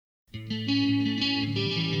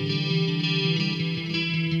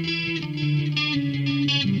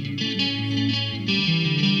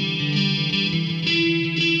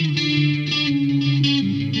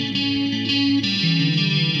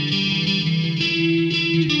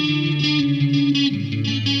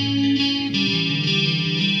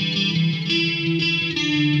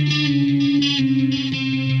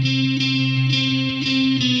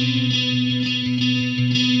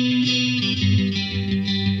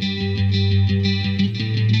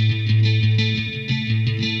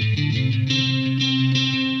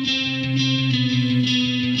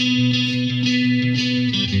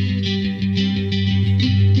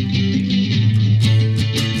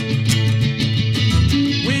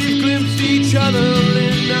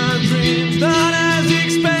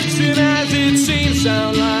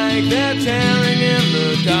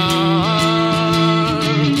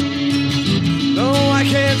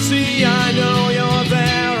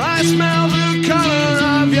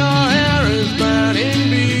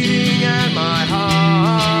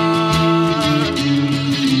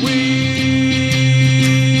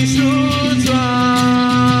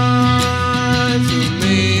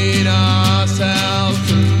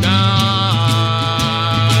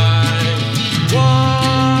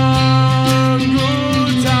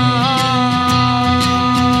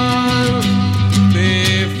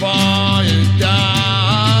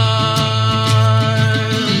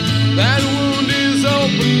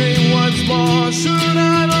should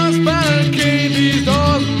I must barricade these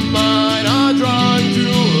doors of mine are drawn to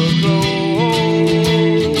a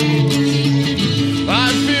close. I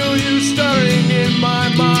feel you stirring in my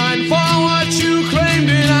mind for what you claimed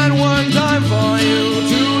it at one time for you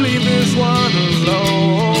to leave this one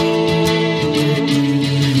alone.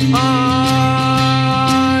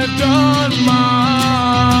 I've done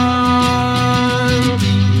mine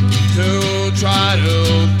to try to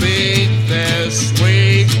beat this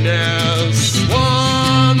weakness.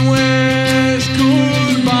 One wish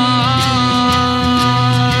goodbye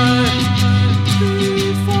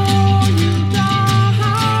before you die.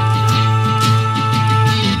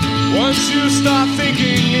 Once you stop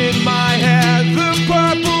thinking in my head, the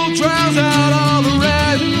purple drowns out all the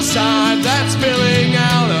red inside that's spilling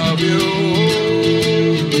out of you.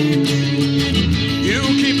 You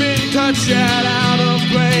keep in touch yet out of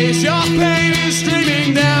place. Your pain